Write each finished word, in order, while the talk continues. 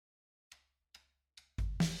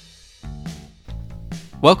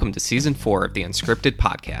Welcome to Season 4 of the Unscripted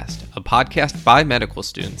Podcast, a podcast by medical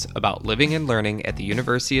students about living and learning at the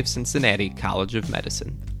University of Cincinnati College of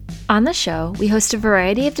Medicine. On the show, we host a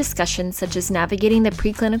variety of discussions such as navigating the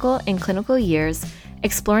preclinical and clinical years,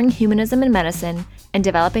 exploring humanism in medicine, and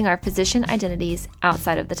developing our physician identities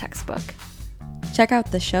outside of the textbook. Check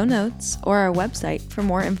out the show notes or our website for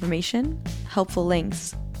more information, helpful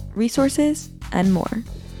links, resources, and more.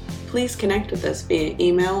 Please connect with us via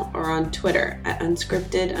email or on Twitter at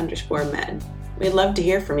unscripted_med. We'd love to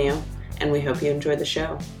hear from you, and we hope you enjoy the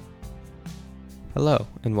show. Hello,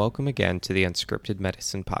 and welcome again to the Unscripted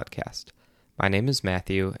Medicine Podcast. My name is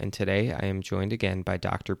Matthew, and today I am joined again by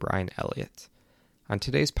Dr. Brian Elliott. On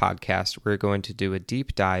today's podcast, we're going to do a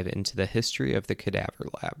deep dive into the history of the cadaver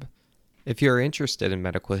lab. If you are interested in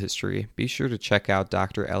medical history, be sure to check out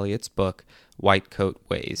Dr. Elliott's book, White Coat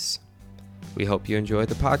Ways. We hope you enjoy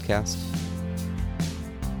the podcast.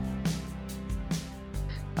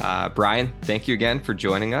 Brian, thank you again for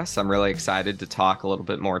joining us. I'm really excited to talk a little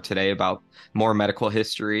bit more today about more medical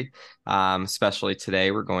history. Especially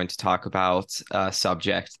today, we're going to talk about a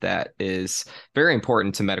subject that is very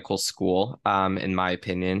important to medical school, in my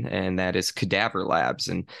opinion, and that is cadaver labs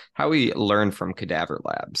and how we learn from cadaver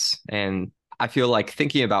labs. And I feel like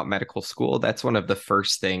thinking about medical school, that's one of the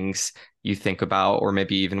first things you think about, or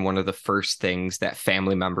maybe even one of the first things that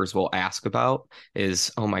family members will ask about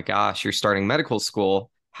is, oh my gosh, you're starting medical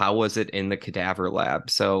school. How was it in the cadaver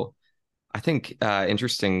lab? So I think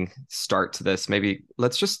interesting start to this. Maybe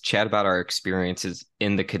let's just chat about our experiences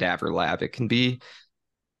in the cadaver lab. It can be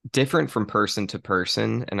different from person to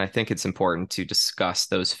person, and I think it's important to discuss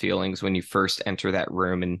those feelings when you first enter that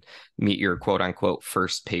room and meet your quote unquote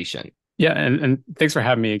first patient. Yeah, and thanks for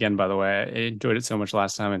having me again, by the way. I enjoyed it so much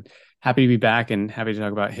last time and happy to be back and happy to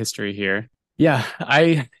talk about history here. Yeah,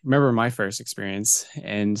 I remember my first experience,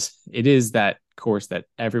 and it is that course that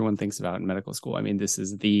everyone thinks about in medical school. I mean, this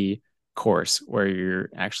is the course where you're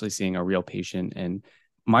actually seeing a real patient, and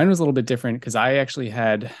mine was a little bit different because I actually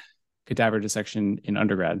had cadaver dissection in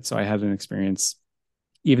undergrad. So I had an experience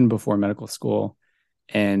even before medical school,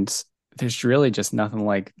 and there's really just nothing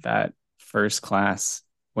like that first class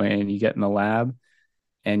when you get in the lab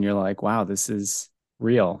and you're like, wow, this is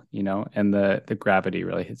real, and the gravity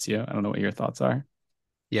really hits you. I don't know what your thoughts are.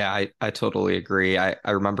 Yeah, I totally agree. I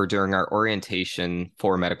remember during our orientation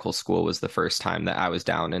for medical school was the first time that I was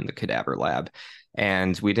down in the cadaver lab,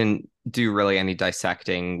 and we didn't do really any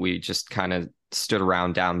dissecting. We just kind of stood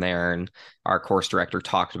around down there, and our course director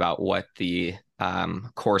talked about what the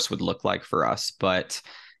course would look like for us. But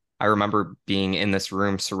I remember being in this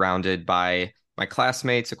room surrounded by my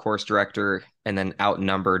classmates, a course director, and then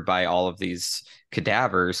outnumbered by all of these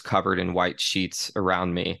cadavers covered in white sheets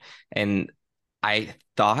around me. And I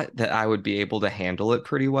thought that I would be able to handle it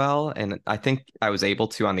pretty well. And I think I was able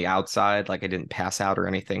to on the outside, like I didn't pass out or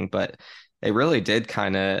anything, but it really did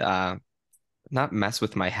kind of not mess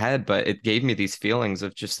with my head, but it gave me these feelings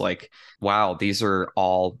of just like, wow, these are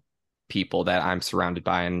all people that I'm surrounded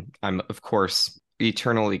by. And I'm, of course,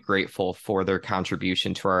 eternally grateful for their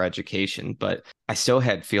contribution to our education, but I still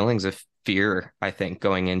had feelings of fear, I think,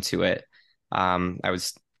 going into it. I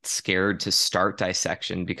was scared to start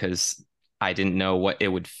dissection because I didn't know what it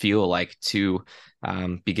would feel like to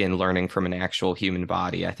begin learning from an actual human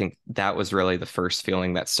body. I think that was really the first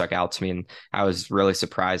feeling that stuck out to me, and I was really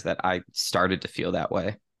surprised that I started to feel that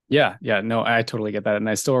way. Yeah, no, I totally get that. And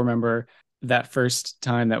I still remember that first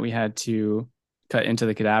time that we had to cut into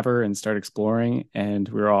the cadaver and start exploring, and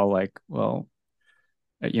we were all like, well,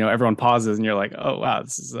 everyone pauses and you're like, oh wow,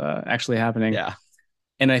 this is actually happening. Yeah.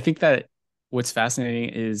 And I think that what's fascinating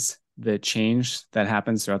is the change that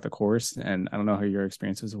happens throughout the course. And I don't know how your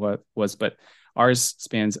experience was, but ours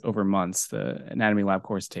spans over months. The anatomy lab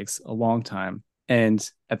course takes a long time, and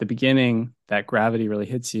at the beginning that gravity really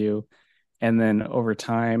hits you, and then over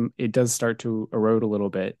time it does start to erode a little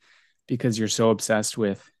bit because you're so obsessed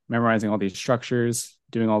with memorizing all these structures,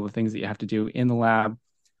 doing all the things that you have to do in the lab,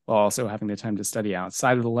 while also having the time to study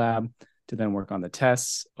outside of the lab to then work on the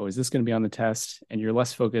tests. Oh, is this going to be on the test? And you're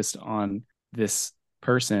less focused on this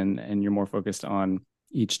person and you're more focused on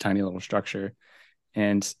each tiny little structure.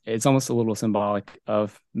 And it's almost a little symbolic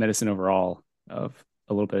of medicine overall, of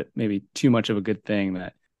a little bit, maybe too much of a good thing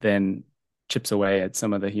that then chips away at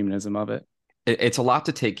some of the humanism of it. It's a lot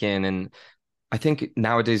to take in, and I think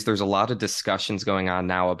nowadays there's a lot of discussions going on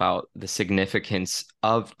now about the significance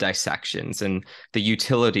of dissections and the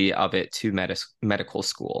utility of it to medical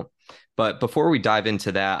school. But before we dive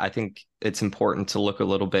into that, I think it's important to look a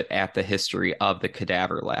little bit at the history of the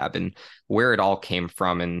cadaver lab and where it all came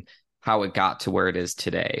from and how it got to where it is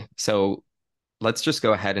today. So let's just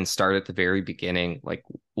go ahead and start at the very beginning. Like,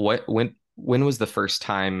 when was the first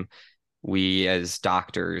time we as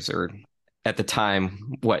doctors, or at the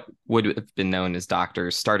time what would have been known as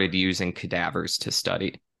doctors, started using cadavers to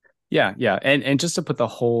study? Yeah. And just to put the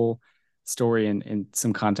whole story in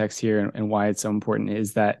some context here, and why it's so important,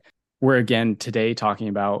 is that we're again today talking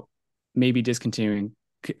about maybe discontinuing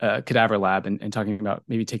cadaver lab, and talking about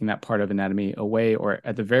maybe taking that part of anatomy away, or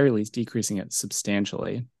at the very least decreasing it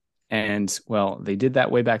substantially. And well, they did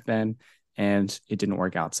that way back then, and it didn't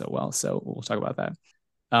work out so well. So we'll talk about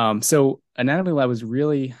that. So anatomy lab was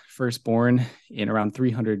really first born in around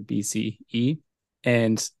 300 BCE,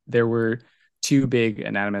 and there were two big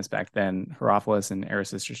anatomists back then, Herophilus and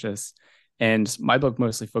Erasistratus. And my book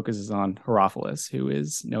mostly focuses on Herophilus, who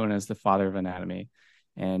is known as the father of anatomy.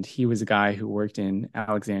 And he was a guy who worked in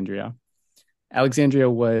Alexandria. Alexandria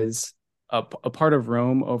was a part of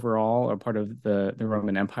Rome overall, or part of the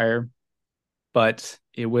Roman Empire, but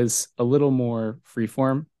it was a little more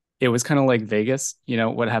freeform. It was kind of like Vegas,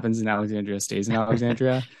 what happens in Alexandria stays in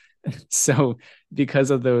Alexandria. So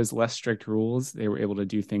because of those less strict rules, they were able to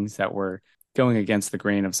do things that were going against the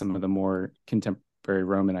grain of some of the more contemporary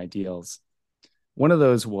Roman ideals. One of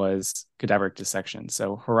those was cadaveric dissection.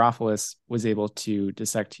 So Herophilus was able to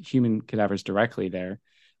dissect human cadavers directly there,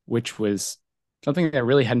 which was something that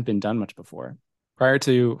really hadn't been done much before. Prior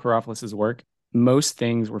to Herophilus's work, most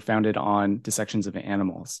things were founded on dissections of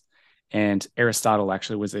animals. And Aristotle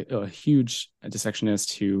actually was a huge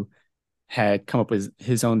dissectionist who had come up with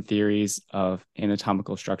his own theories of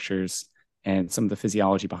anatomical structures and some of the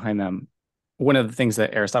physiology behind them. One of the things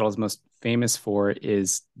that Aristotle is most famous for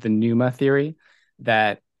is the pneuma theory,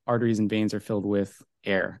 that arteries and veins are filled with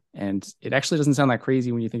air. And it actually doesn't sound that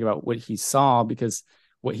crazy when you think about what he saw, because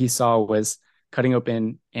what he saw was cutting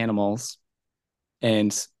open animals,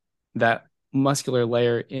 and that muscular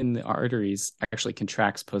layer in the arteries actually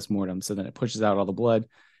contracts post-mortem. So then it pushes out all the blood.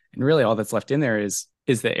 And really all that's left in there is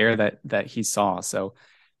the air that he saw. So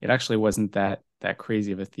it actually wasn't that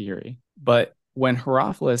crazy of a theory. But when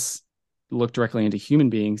Herophilus looked directly into human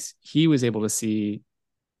beings, he was able to see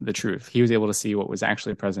the truth. He was able to see what was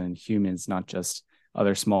actually present in humans, not just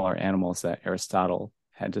other smaller animals that Aristotle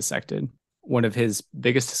had dissected. One of his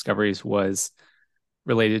biggest discoveries was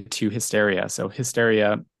related to hysteria. So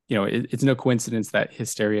hysteria, it's no coincidence that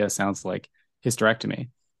hysteria sounds like hysterectomy,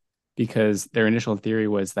 because their initial theory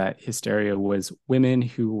was that hysteria was women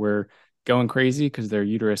who were going crazy because their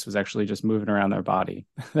uterus was actually just moving around their body.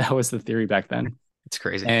 That was the theory back then. It's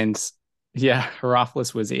crazy. And yeah,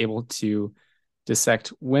 Herophilus was able to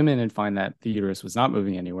dissect women and find that the uterus was not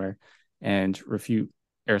moving anywhere, and refute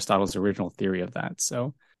Aristotle's original theory of that.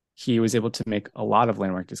 So he was able to make a lot of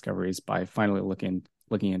landmark discoveries by finally looking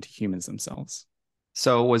into humans themselves.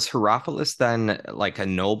 So was Herophilus then like a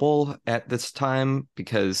noble at this time?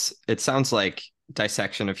 Because it sounds like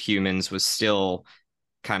dissection of humans was still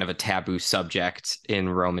kind of a taboo subject in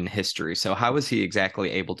Roman history. So how was he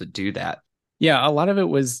exactly able to do that? Yeah, a lot of it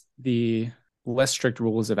was the less strict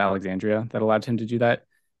rules of Alexandria that allowed him to do that.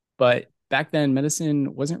 But back then,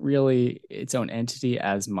 medicine wasn't really its own entity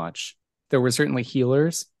as much. There were certainly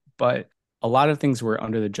healers, but a lot of things were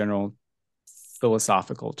under the general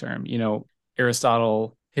philosophical term.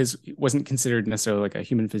 Aristotle wasn't considered necessarily like a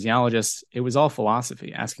human physiologist. It was all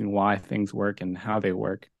philosophy, asking why things work and how they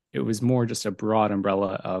work. It was more just a broad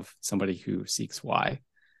umbrella of somebody who seeks why.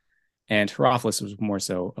 And Herophilus was more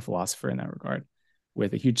so a philosopher in that regard,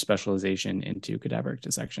 with a huge specialization into cadaveric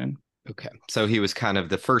dissection. Okay. So he was kind of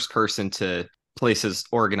the first person to place his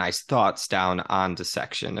organized thoughts down on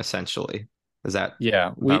dissection, essentially. Is that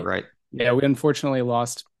about right? Yeah, we unfortunately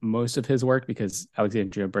lost most of his work because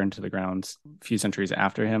Alexandria burned to the ground a few centuries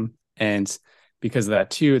after him. And because of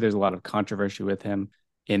that, too, there's a lot of controversy with him,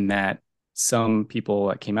 in that some people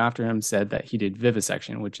that came after him said that he did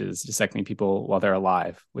vivisection, which is dissecting people while they're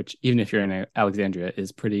alive, which, even if you're in Alexandria,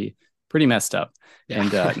 is pretty messed up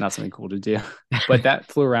and not something cool to do. But that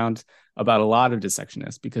flew around about a lot of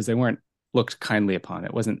dissectionists because they weren't looked kindly upon.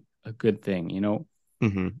 It wasn't a good thing,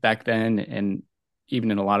 back then. And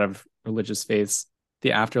even in a lot of religious faiths,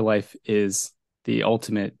 the afterlife is the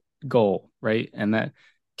ultimate goal, right? And that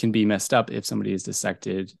can be messed up if somebody is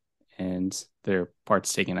dissected and their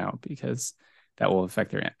parts taken out, because that will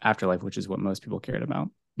affect their afterlife, which is what most people cared about.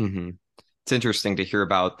 Mm-hmm. It's interesting to hear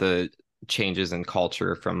about the changes in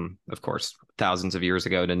culture from, of course, thousands of years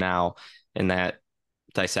ago to now, and that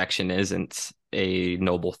dissection isn't a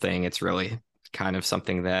noble thing. It's really kind of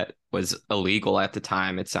something that was illegal at the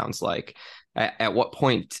time, it sounds like. At what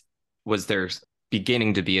point was there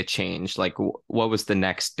beginning to be a change? Like, what was the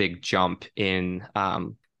next big jump in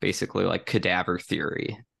basically like cadaver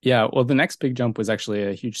theory? Yeah, well, the next big jump was actually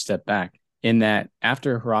a huge step back in that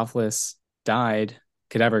after Herophilus died,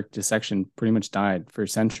 cadaveric dissection pretty much died for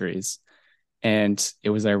centuries. And it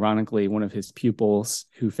was ironically one of his pupils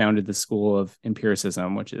who founded the school of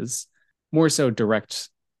empiricism, which is more so direct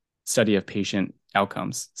study of patient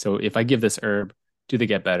outcomes. So if I give this herb, do they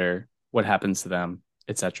get better? What happens to them,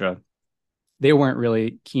 etc. They weren't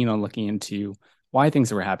really keen on looking into why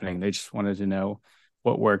things were happening. They just wanted to know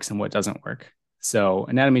what works and what doesn't work. So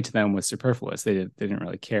anatomy to them was superfluous. They didn't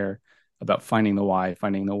really care about finding the why,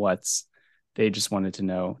 finding the what's. They just wanted to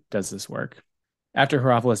know, does this work? After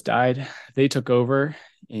Herophilus died, they took over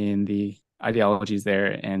in the ideologies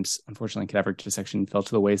there, and unfortunately, cadaveric dissection fell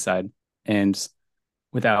to the wayside. And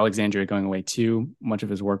with Alexandria going away too, much of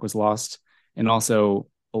his work was lost, and also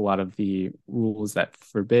a lot of the rules that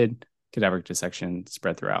forbid cadaveric dissection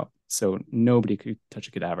spread throughout. So nobody could touch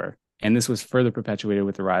a cadaver. And this was further perpetuated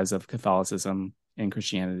with the rise of Catholicism and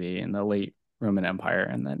Christianity in the late Roman Empire,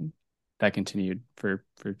 and then that continued for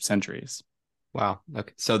centuries. Wow.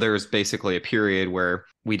 Okay. So there was basically a period where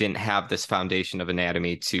we didn't have this foundation of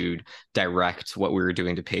anatomy to direct what we were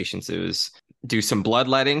doing to patients. It was do some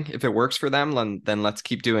bloodletting. If it works for them, then let's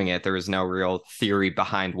keep doing it. There was no real theory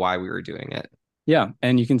behind why we were doing it. Yeah.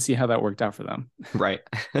 And you can see how that worked out for them. Right.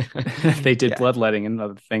 They did bloodletting and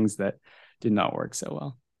other things that did not work so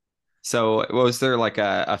well. So was there like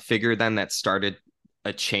a figure then that started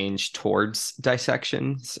a change towards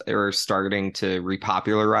dissections or starting to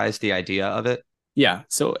repopularize the idea of it? Yeah.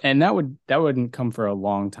 So, and that wouldn't come for a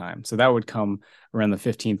long time. So that would come around the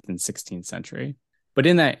 15th and 16th century. But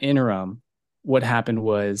in that interim, what happened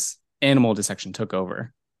was animal dissection took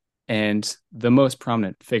over. And the most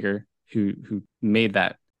prominent figure who made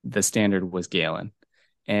that the standard was Galen.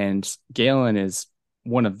 And Galen is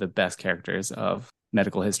one of the best characters of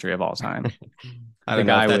medical history of all time. I don't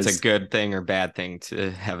know if that's a good thing or bad thing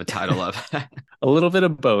to have a title of. A little bit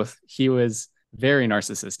of both. He was very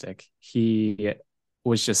narcissistic. He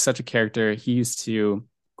was just such a character. He used to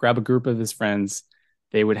grab a group of his friends.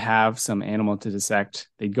 They would have some animal to dissect.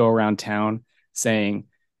 They'd go around town saying,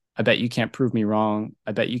 I bet you can't prove me wrong.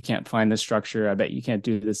 I bet you can't find this structure. I bet you can't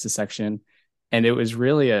do this dissection. And it was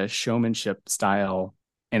really a showmanship style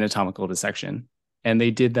anatomical dissection. And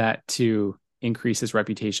they did that to increase his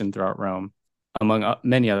reputation throughout Rome, among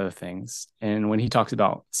many other things. And when he talks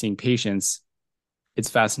about seeing patients, it's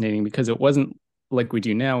fascinating because it wasn't like we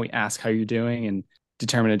do now. We ask how you're doing and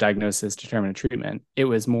determine a diagnosis, determine a treatment. It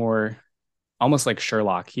was more almost like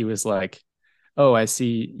Sherlock. He was like, oh, I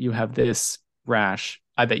see you have this rash.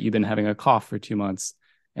 I bet you've been having a cough for 2 months.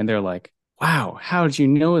 And they're like, wow, how did you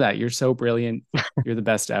know that? You're so brilliant. You're the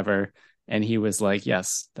best ever. And he was like,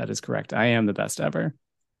 yes, that is correct. I am the best ever.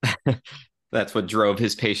 That's what drove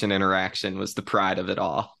his patient interaction, was the pride of it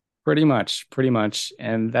all. Pretty much.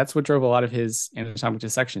 And that's what drove a lot of his anatomic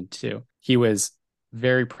dissection too. He was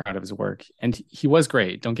very proud of his work, and he was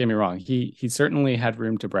great. Don't get me wrong. He certainly had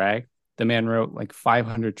room to brag. The man wrote like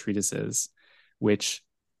 500 treatises, which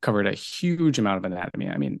covered a huge amount of anatomy.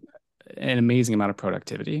 I mean, an amazing amount of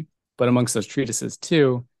productivity. But amongst those treatises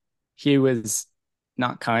too, he was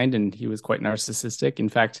not kind and he was quite narcissistic. In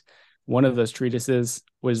fact, one of those treatises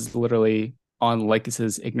was literally on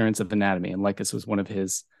Lycus's ignorance of anatomy, and Lycus was one of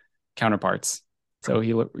his counterparts. So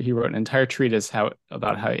he wrote an entire treatise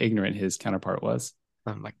about how ignorant his counterpart was.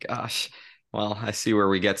 Oh my gosh. Well, I see where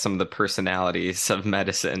we get some of the personalities of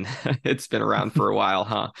medicine. It's been around for a while,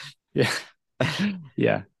 huh? Yeah.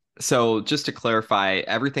 Yeah. So just to clarify,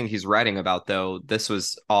 everything he's writing about, though, this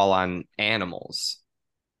was all on animals.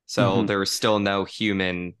 So there was still no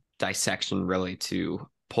human dissection really to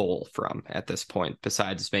pull from at this point,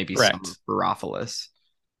 besides maybe some Herophilus.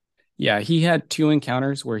 Yeah, he had 2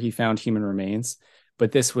 encounters where he found human remains,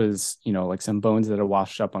 but this was, like some bones that had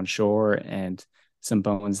washed up on shore and some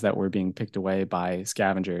bones that were being picked away by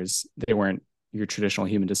scavengers. They weren't your traditional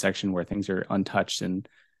human dissection where things are untouched and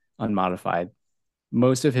unmodified.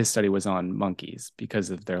 Most of his study was on monkeys because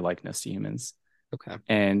of their likeness to humans. Okay.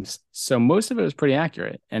 And so most of it was pretty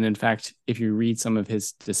accurate. And in fact, if you read some of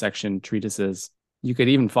his dissection treatises, you could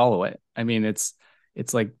even follow it. I mean, it's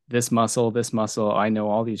like this muscle, I know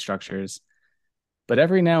all these structures, but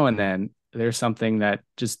every now and then there's something that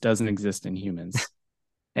just doesn't exist in humans.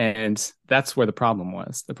 And that's where the problem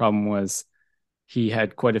was. The problem was he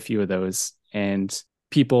had quite a few of those, and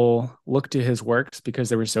people looked to his works because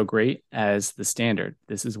they were so great as the standard.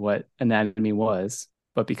 This is what anatomy was.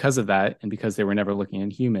 But because of that, and because they were never looking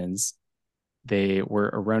at humans, they were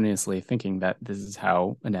erroneously thinking that this is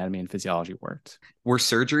how anatomy and physiology worked. Were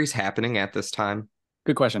surgeries happening at this time?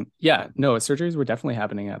 Good question. Yeah, no, surgeries were definitely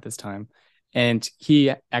happening at this time. And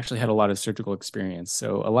he actually had a lot of surgical experience.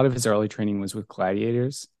 So a lot of his early training was with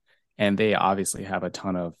gladiators, and they obviously have a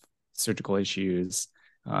ton of surgical issues.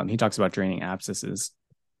 He talks about draining abscesses.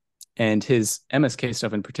 And his MSK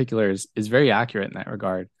stuff in particular is very accurate in that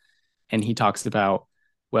regard. And he talks about,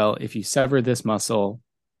 well, if you sever this muscle,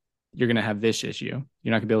 you're going to have this issue.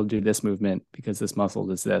 You're not going to be able to do this movement because this muscle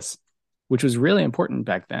does this, which was really important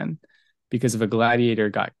back then. Because if a gladiator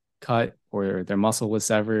got cut or their muscle was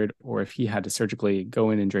severed, or if he had to surgically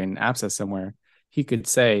go in and drain an abscess somewhere, he could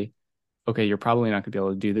say, okay, you're probably not going to be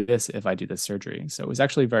able to do this if I do this surgery. So it was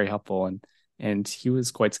actually very helpful. And he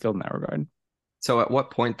was quite skilled in that regard. So at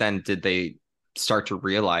what point then did they start to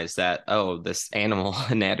realize that, oh, this animal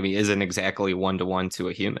anatomy isn't exactly 1-to-1 to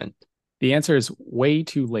a human? The answer is way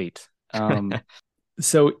too late.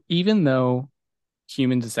 So even though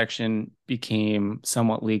human dissection became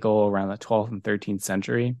somewhat legal around the 12th and 13th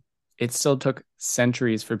century, it still took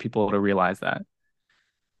centuries for people to realize that.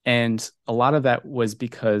 And a lot of that was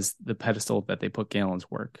because the pedestal that they put Galen's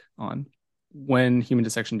work on. When human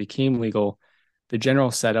dissection became legal, the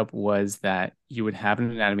general setup was that you would have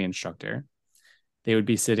an anatomy instructor. They would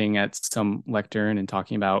be sitting at some lectern and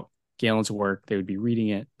talking about Galen's work. They would be reading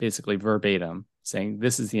it basically verbatim, saying,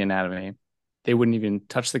 this is the anatomy. They wouldn't even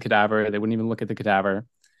touch the cadaver. They wouldn't even look at the cadaver.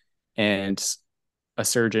 And a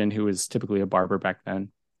surgeon, who was typically a barber back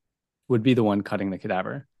then, would be the one cutting the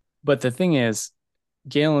cadaver. But the thing is,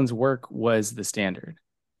 Galen's work was the standard.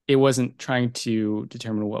 It wasn't trying to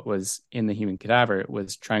determine what was in the human cadaver. It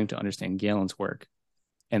was trying to understand Galen's work.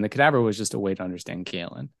 And the cadaver was just a way to understand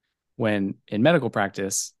Galen. When in medical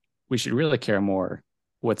practice, we should really care more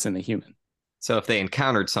what's in the human. So if they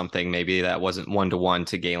encountered something maybe that wasn't 1-to-1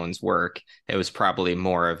 to Galen's work, it was probably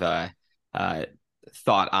more of a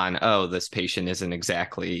thought on, oh, this patient isn't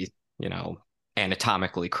exactly,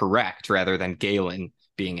 anatomically correct, rather than Galen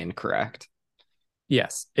being incorrect.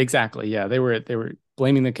 Yes, exactly. Yeah, they were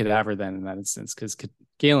blaming the cadaver then in that instance, because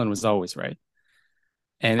Galen was always right.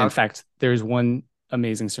 And in fact, there's one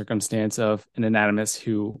amazing circumstance of an anatomist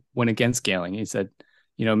who went against Galen. He said,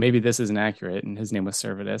 maybe this isn't accurate, and his name was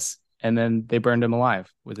Servetus. And then they burned him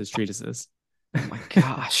alive with his treatises. Oh my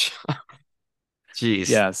gosh. Jeez.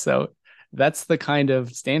 Yeah, so that's the kind of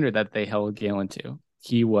standard that they held Galen to.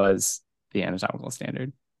 He was the anatomical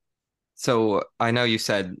standard. So I know you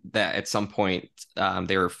said that at some point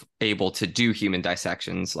they were able to do human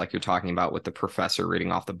dissections, like you're talking about with the professor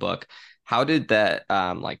reading off the book. How did that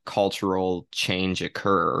cultural change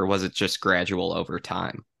occur, or was it just gradual over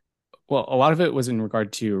time? Well, a lot of it was in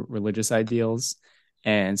regard to religious ideals,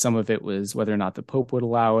 and some of it was whether or not the Pope would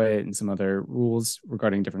allow it, and some other rules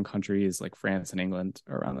regarding different countries like France and England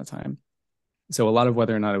around the time. So a lot of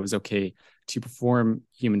whether or not it was okay to perform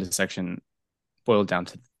human dissection boiled down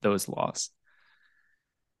to those laws.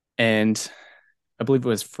 And I believe it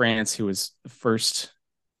was France who was first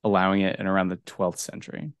allowing it in around the 12th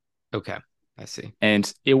century. Okay, I see.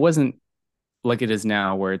 And it wasn't like it is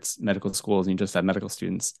now, where it's medical schools and you just have medical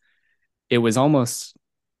students. It was almost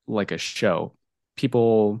like a show.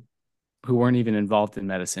 People who weren't even involved in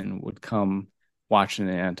medicine would come watch an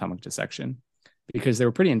anatomic dissection, because they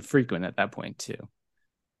were pretty infrequent at that point too.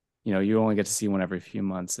 You only get to see one every few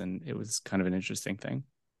months, and it was kind of an interesting thing.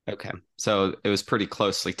 Okay. So it was pretty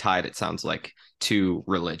closely tied, it sounds like, to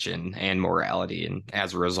religion and morality. And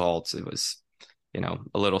as a result, it was,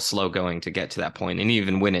 a little slow going to get to that point. And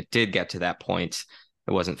even when it did get to that point,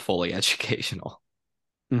 it wasn't fully educational.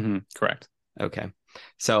 Mm-hmm. Correct. Okay.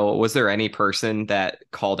 So was there any person that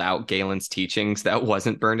called out Galen's teachings that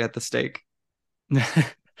wasn't burned at the stake?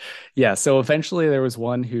 Yeah. So eventually there was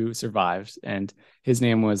one who survived, and his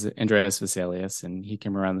name was Andreas Vesalius, and he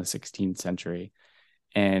came around the 16th century.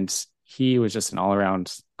 And he was just an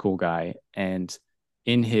all-around cool guy. And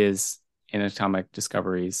in his anatomic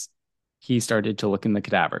discoveries, he started to look in the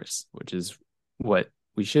cadavers, which is what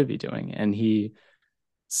we should be doing. And he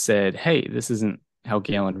said, hey, this isn't how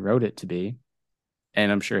Galen wrote it to be.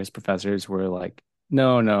 And I'm sure his professors were like,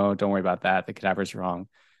 no, don't worry about that. The cadaver's wrong.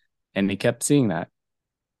 And he kept seeing that.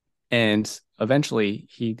 And eventually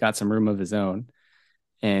he got some room of his own,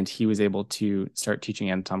 and he was able to start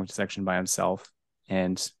teaching anatomic dissection by himself.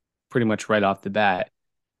 And pretty much right off the bat,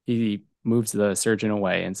 he moves the surgeon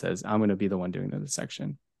away and says, I'm going to be the one doing the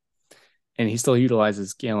dissection. And he still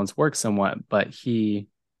utilizes Galen's work somewhat, but he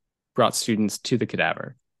brought students to the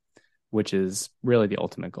cadaver, which is really the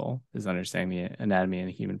ultimate goal, is understanding the anatomy in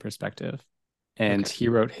a human perspective. And he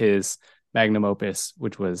wrote his magnum opus,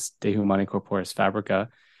 which was De Humani Corporis Fabrica,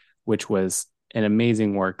 which was an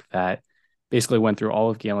amazing work that basically went through all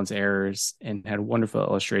of Galen's errors and had wonderful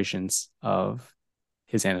illustrations of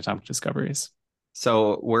his anatomic discoveries.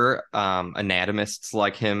 So were anatomists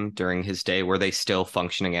like him during his day, were they still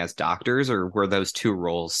functioning as doctors, or were those two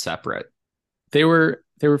roles separate? They were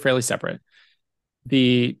fairly separate.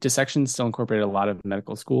 The dissection still incorporated a lot of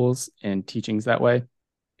medical schools and teachings that way.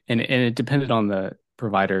 And it depended on the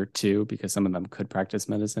provider too, because some of them could practice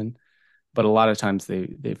medicine, but a lot of times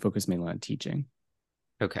they focus mainly on teaching.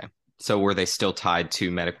 Okay. So were they still tied to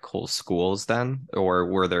medical schools then? Or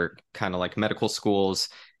were there kind of like medical schools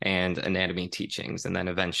and anatomy teachings, and then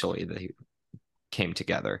eventually they came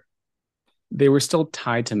together? They were still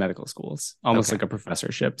tied to medical schools, almost Okay. like a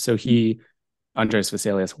professorship. So Andres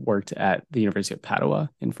Vesalius, worked at the University of Padua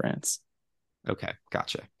in France. Okay.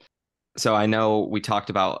 Gotcha. So I know we talked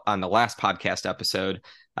about on the last podcast episode,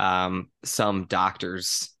 some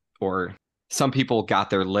doctors or some people got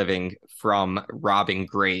their living from robbing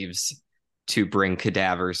graves to bring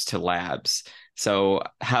cadavers to labs. So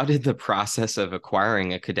how did the process of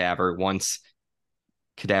acquiring a cadaver once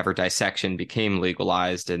cadaver dissection became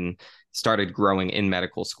legalized and started growing in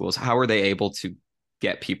medical schools, how were they able to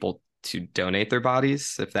get people to donate their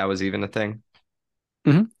bodies, if that was even a thing?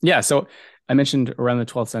 Yeah. So I mentioned around the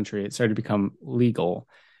 12th century, it started to become legal,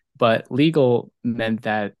 but legal meant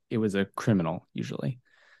that it was a criminal usually.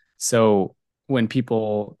 So when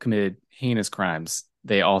people committed heinous crimes,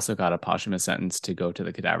 they also got a posthumous sentence to go to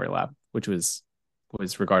the cadaver lab, which was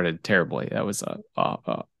regarded terribly. That was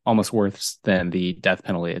almost worse than the death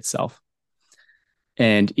penalty itself.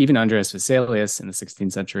 And even Andreas Vesalius in the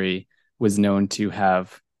 16th century was known to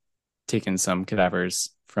have taken some cadavers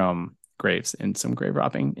from graves in some grave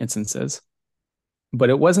robbing instances. But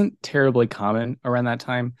it wasn't terribly common around that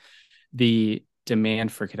time. The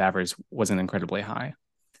demand for cadavers wasn't incredibly high.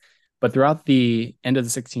 But throughout the end of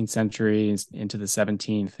the 16th century into the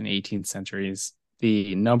 17th and 18th centuries,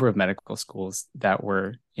 the number of medical schools that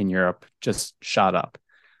were in Europe just shot up.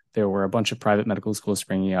 There were a bunch of private medical schools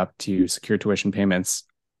springing up to secure tuition payments.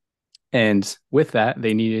 And with that,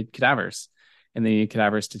 they needed cadavers, and they needed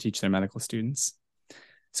cadavers to teach their medical students.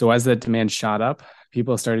 So as the demand shot up,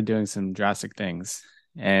 people started doing some drastic things.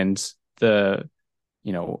 And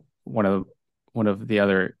one of the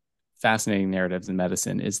other fascinating narratives in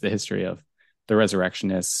medicine is the history of the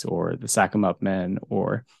resurrectionists or the sack 'em up men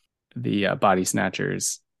or the body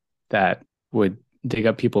snatchers that would dig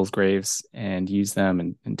up people's graves and use them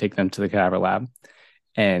and take them to the cadaver lab.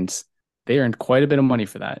 And they earned quite a bit of money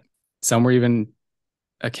for that. Some were even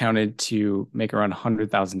accounted to make around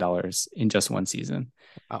 $100,000 in just one season.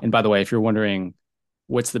 Wow. And by the way, if you're wondering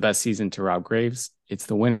what's the best season to rob graves, it's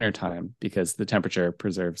the winter time because the temperature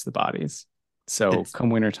preserves the bodies. So come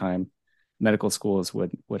winter time, medical schools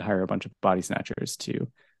would hire a bunch of body snatchers to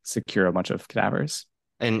secure a bunch of cadavers.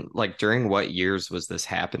 And like during what years was this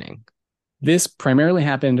happening? This primarily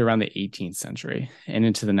happened around the 18th century and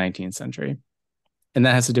into the 19th century. And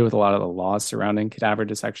that has to do with a lot of the laws surrounding cadaver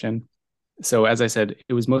dissection. So as I said,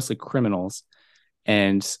 it was mostly criminals.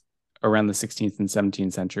 And around the 16th and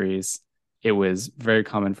 17th centuries, it was very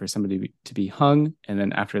common for somebody to be hung. And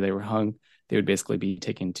then after they were hung, they would basically be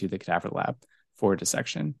taken to the cadaver lab for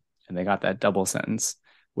dissection. And they got that double sentence,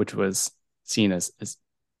 which was seen as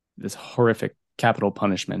this horrific capital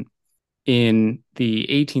punishment. In the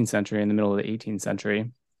 18th century, in the middle of the 18th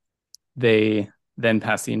century, they then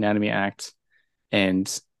passed the Anatomy Act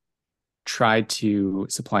and tried to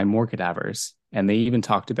supply more cadavers. And they even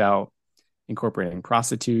talked about incorporating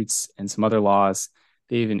prostitutes and some other laws.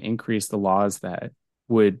 They even increased the laws that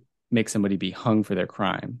would make somebody be hung for their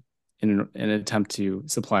crime in an attempt to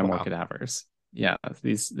supply more cadavers. Yeah,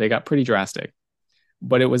 they got pretty drastic.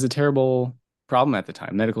 But it was a terrible problem at the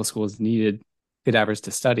time. Medical schools needed cadavers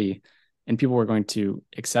to study, and people were going to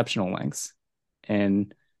exceptional lengths.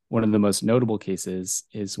 And one of the most notable cases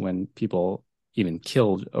is when people even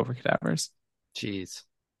killed over cadavers. Jeez.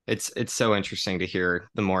 It's so interesting to hear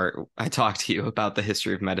the more I talk to you about the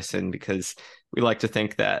history of medicine, because we like to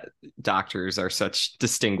think that doctors are such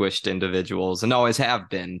distinguished individuals and always have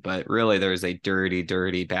been, but really there's a dirty,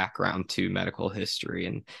 dirty background to medical history.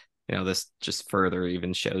 And, this just further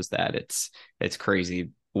even shows that it's crazy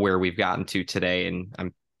where we've gotten to today. And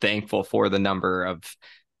I'm thankful for the number of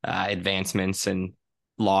advancements and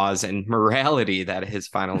laws and morality that has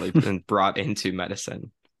finally been brought into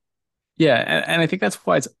medicine. Yeah, and I think that's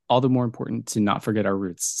why it's all the more important to not forget our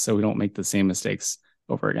roots so we don't make the same mistakes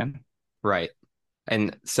over again. Right.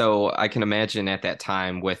 And so I can imagine at that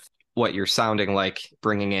time with what you're sounding like,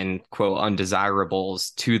 bringing in, quote,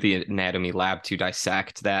 undesirables to the anatomy lab to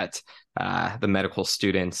dissect, that the medical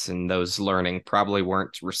students and those learning probably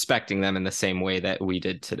weren't respecting them in the same way that we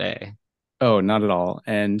did today. Oh, not at all.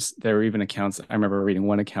 And there were even accounts. I remember reading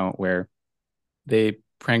one account where they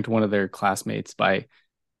pranked one of their classmates by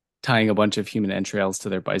tying a bunch of human entrails to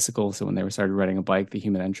their bicycle. So when they started riding a bike, the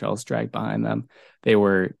human entrails dragged behind them. They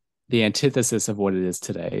were the antithesis of what it is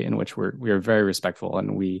today, in which we are very respectful.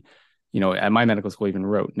 And we, at my medical school, even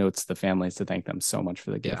wrote notes to the families to thank them so much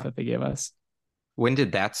for the gift that they gave us. When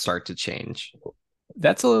did that start to change?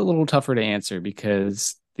 That's a little tougher to answer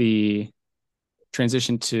because the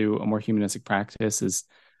transition to a more humanistic practice is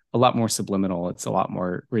a lot more subliminal. It's a lot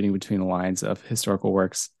more reading between the lines of historical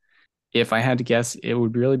works. If I had to guess, it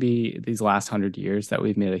would really be these last 100 years that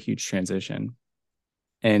we've made a huge transition.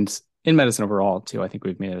 And in medicine overall, too, I think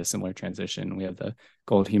we've made a similar transition. We have the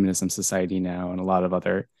Gold Humanism Society now and a lot of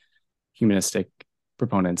other humanistic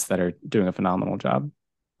proponents that are doing a phenomenal job.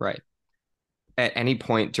 Right. At any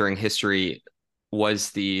point during history,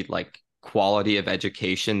 was the quality of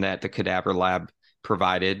education that the cadaver lab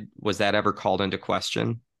provided, was that ever called into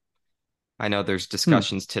question? I know there's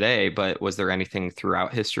discussions today, but was there anything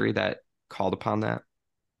throughout history that called upon that?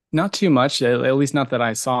 Not too much, at least not that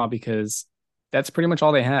I saw, because that's pretty much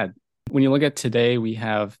all they had. When you look at today, we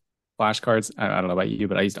have flashcards. I don't know about you,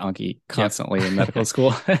 but I used Anki constantly in medical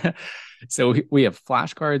school. So we have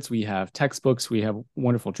flashcards, we have textbooks, we have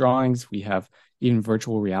wonderful drawings, we have even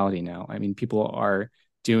virtual reality now. I mean, people are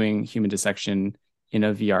doing human dissection in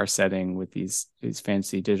a VR setting with these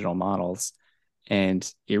fancy digital models.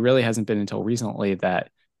 And it really hasn't been until recently that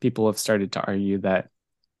people have started to argue that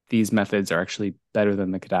these methods are actually better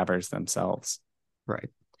than the cadavers themselves. Right.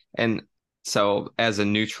 And so as a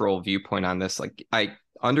neutral viewpoint on this, I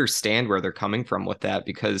understand where they're coming from with that,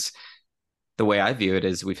 because the way I view it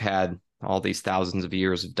is we've had all these thousands of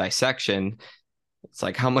years of dissection. It's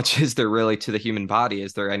how much is there really to the human body?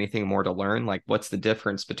 Is there anything more to learn? What's the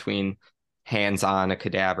difference between hands-on a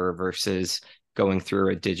cadaver versus going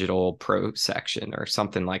through a digital pro section or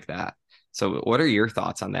something like that? So what are your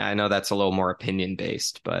thoughts on that? I know that's a little more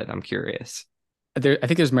opinion-based, but I'm curious. I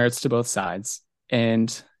think there's merits to both sides.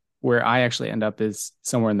 And where I actually end up is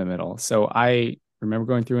somewhere in the middle. So I remember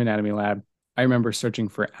going through anatomy lab. I remember searching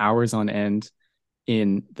for hours on end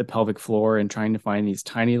in the pelvic floor and trying to find these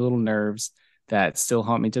tiny little nerves that still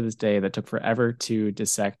haunt me to this day, that took forever to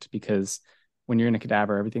dissect, because when you're in a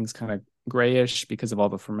cadaver, everything's kind of grayish because of all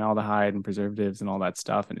the formaldehyde and preservatives and all that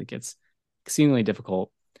stuff, and it gets exceedingly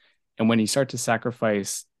difficult. And when you start to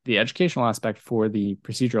sacrifice the educational aspect for the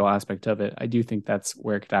procedural aspect of it, I do think that's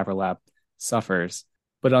where cadaver lab suffers.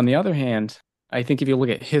 But on the other hand, I think if you look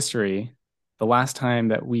at history, the last time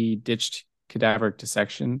that we ditched cadaveric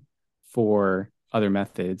dissection for other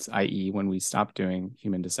methods, i.e. when we stopped doing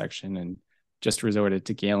human dissection and just resorted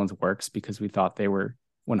to Galen's works because we thought they were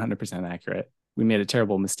 100% accurate, we made a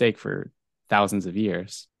terrible mistake for thousands of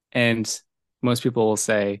years. And most people will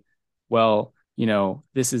say, well,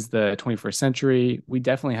 this is the 21st century. We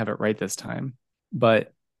definitely have it right this time.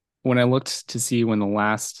 But when I looked to see when the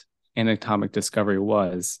last anatomic discovery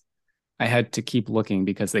was, I had to keep looking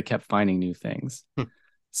because they kept finding new things.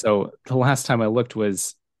 So the last time I looked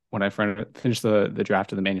was when I finished the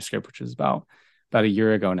draft of the manuscript, which was about a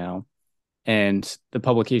year ago now. And the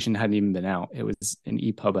publication hadn't even been out. It was an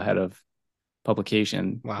EPUB ahead of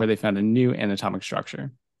publication. Wow. Where they found a new anatomic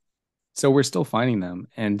structure. So we're still finding them.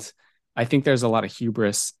 And I think there's a lot of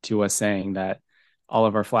hubris to us saying that all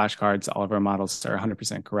of our flashcards, all of our models are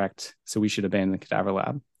 100% correct, so we should abandon the cadaver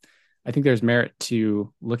lab. I think there's merit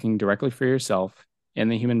to looking directly for yourself in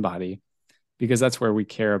the human body, because that's where we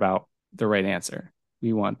care about the right answer.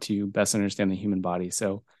 We want to best understand the human body.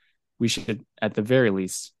 So we should, at the very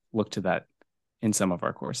least, look to that in some of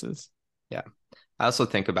our courses. Yeah. I also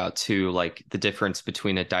think about too, the difference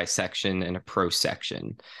between a dissection and a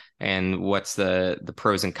prosection, and what's the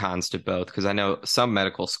pros and cons to both. Because I know some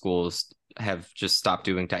medical schools have just stopped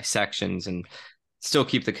doing dissections and still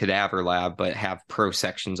keep the cadaver lab, but have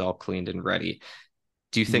prosections all cleaned and ready.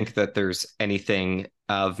 Do you think that there's anything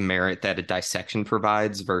of merit that a dissection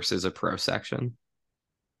provides versus a prosection?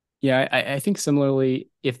 Yeah, I think similarly,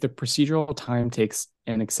 if the procedural time takes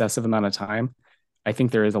an excessive amount of time, I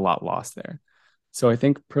think there is a lot lost there. So I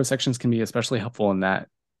think prosections can be especially helpful in that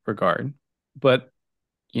regard. But,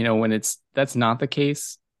 when that's not the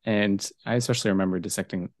case, and I especially remember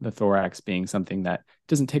dissecting the thorax being something that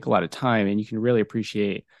doesn't take a lot of time, and you can really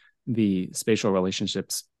appreciate the spatial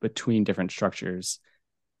relationships between different structures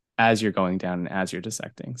as you're going down and as you're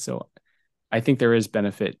dissecting. So I think there is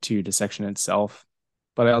benefit to dissection itself,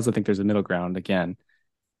 but I also think there's a middle ground. Again,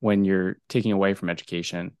 when you're taking away from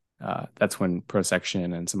education, that's when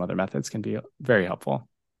prosection and some other methods can be very helpful.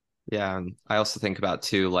 Yeah. And I also think about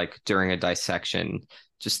too, during a dissection,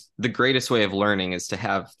 just the greatest way of learning is to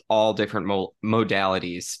have all different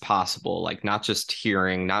modalities possible, not just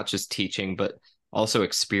hearing, not just teaching, but also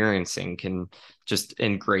experiencing can just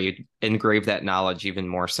engrave that knowledge even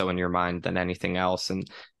more so in your mind than anything else. And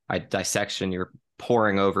by dissection, you're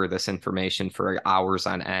poring over this information for hours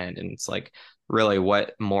on end, and it's like, really,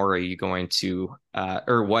 what more are you going to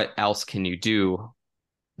or what else can you do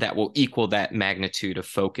that will equal that magnitude of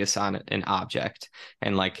focus on an object?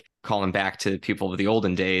 And like, calling back to people of the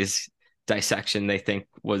olden days, dissection they think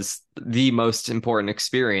was the most important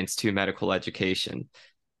experience to medical education.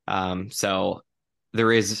 So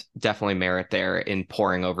there is definitely merit there in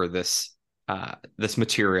poring over this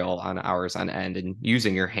material on hours on end and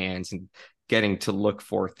using your hands and getting to look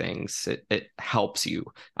for things. It helps you.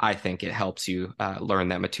 I think it helps you learn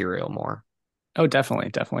that material more. Oh,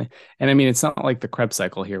 definitely. And I mean, it's not like the Krebs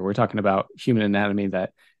cycle here. We're talking about human anatomy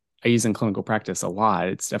that I use in clinical practice a lot.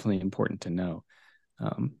 It's definitely important to know.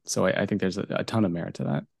 So I think there's a ton of merit to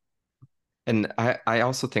that. And I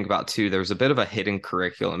also think about too, there's a bit of a hidden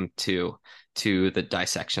curriculum to the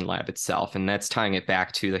dissection lab itself, and that's tying it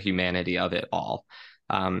back to the humanity of it all.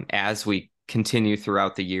 As we continue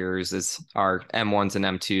throughout the years, as our M1s and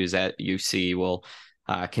M2s at UC will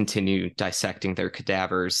continue dissecting their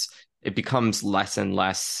cadavers, it becomes less and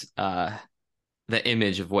less the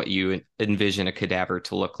image of what you envision a cadaver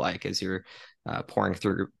to look like as you're pouring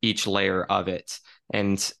through each layer of it.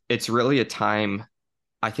 And it's really a time,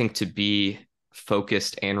 I think, to be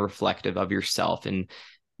focused and reflective of yourself and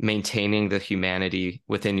maintaining the humanity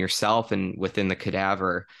within yourself and within the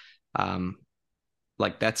cadaver.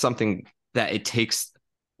 Like, that's something that it takes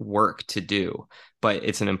work to do, but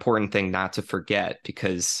it's an important thing not to forget,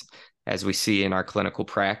 because as we see in our clinical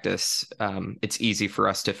practice, it's easy for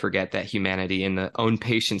us to forget that humanity in the own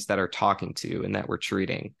patients that are talking to and that we're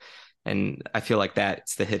treating. And I feel like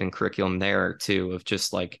that's the hidden curriculum there too, of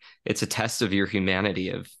just like, it's a test of your humanity,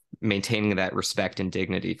 of maintaining that respect and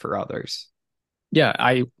dignity for others. Yeah,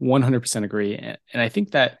 I 100% agree. And I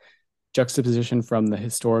think that juxtaposition from the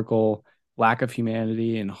historical lack of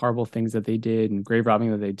humanity and horrible things that they did and grave robbing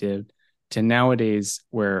that they did to nowadays,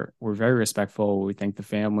 where we're very respectful, we thank the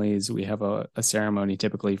families, we have a ceremony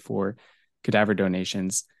typically for cadaver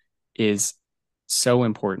donations, is so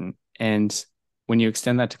important. And when you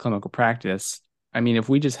extend that to clinical practice, I mean, if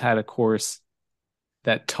we just had a course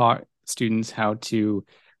that taught students how to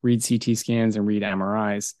read CT scans and read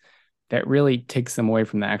MRIs, that really takes them away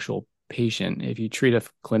from the actual patient. If you treat a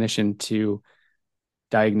clinician to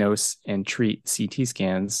diagnose and treat CT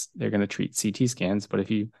scans, they're going to treat CT scans. But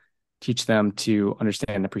if you teach them to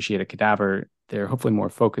understand and appreciate a cadaver, they're hopefully more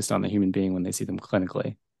focused on the human being when they see them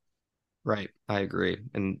clinically. Right. I agree.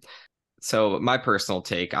 And so my personal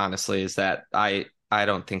take, honestly, is that I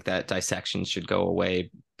don't think that dissections should go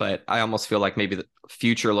away, but I almost feel like maybe the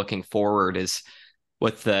future looking forward is,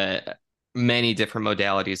 with the many different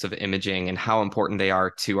modalities of imaging and how important they are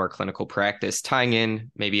to our clinical practice, tying in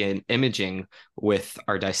maybe an imaging with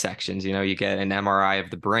our dissections. You know, you get an MRI of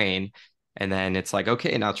the brain, and then it's like,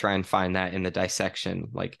 okay, now try and find that in the dissection.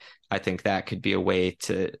 Like, I think that could be a way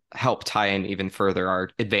to help tie in even further our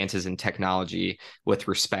advances in technology with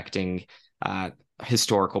respecting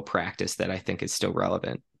historical practice that I think is still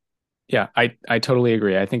relevant. Yeah, I totally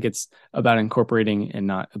agree. I think it's about incorporating and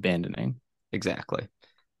not abandoning. Exactly.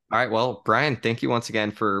 All right. Well, Brian, thank you once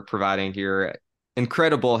again for providing your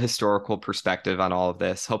incredible historical perspective on all of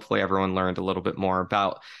this. Hopefully everyone learned a little bit more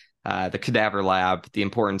about the cadaver lab, the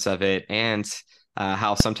importance of it, and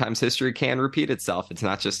how sometimes history can repeat itself. It's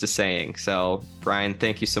not just a saying. So, Brian,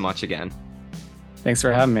 thank you so much again. Thanks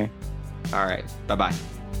for having me. All right.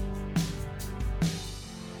 Bye-bye.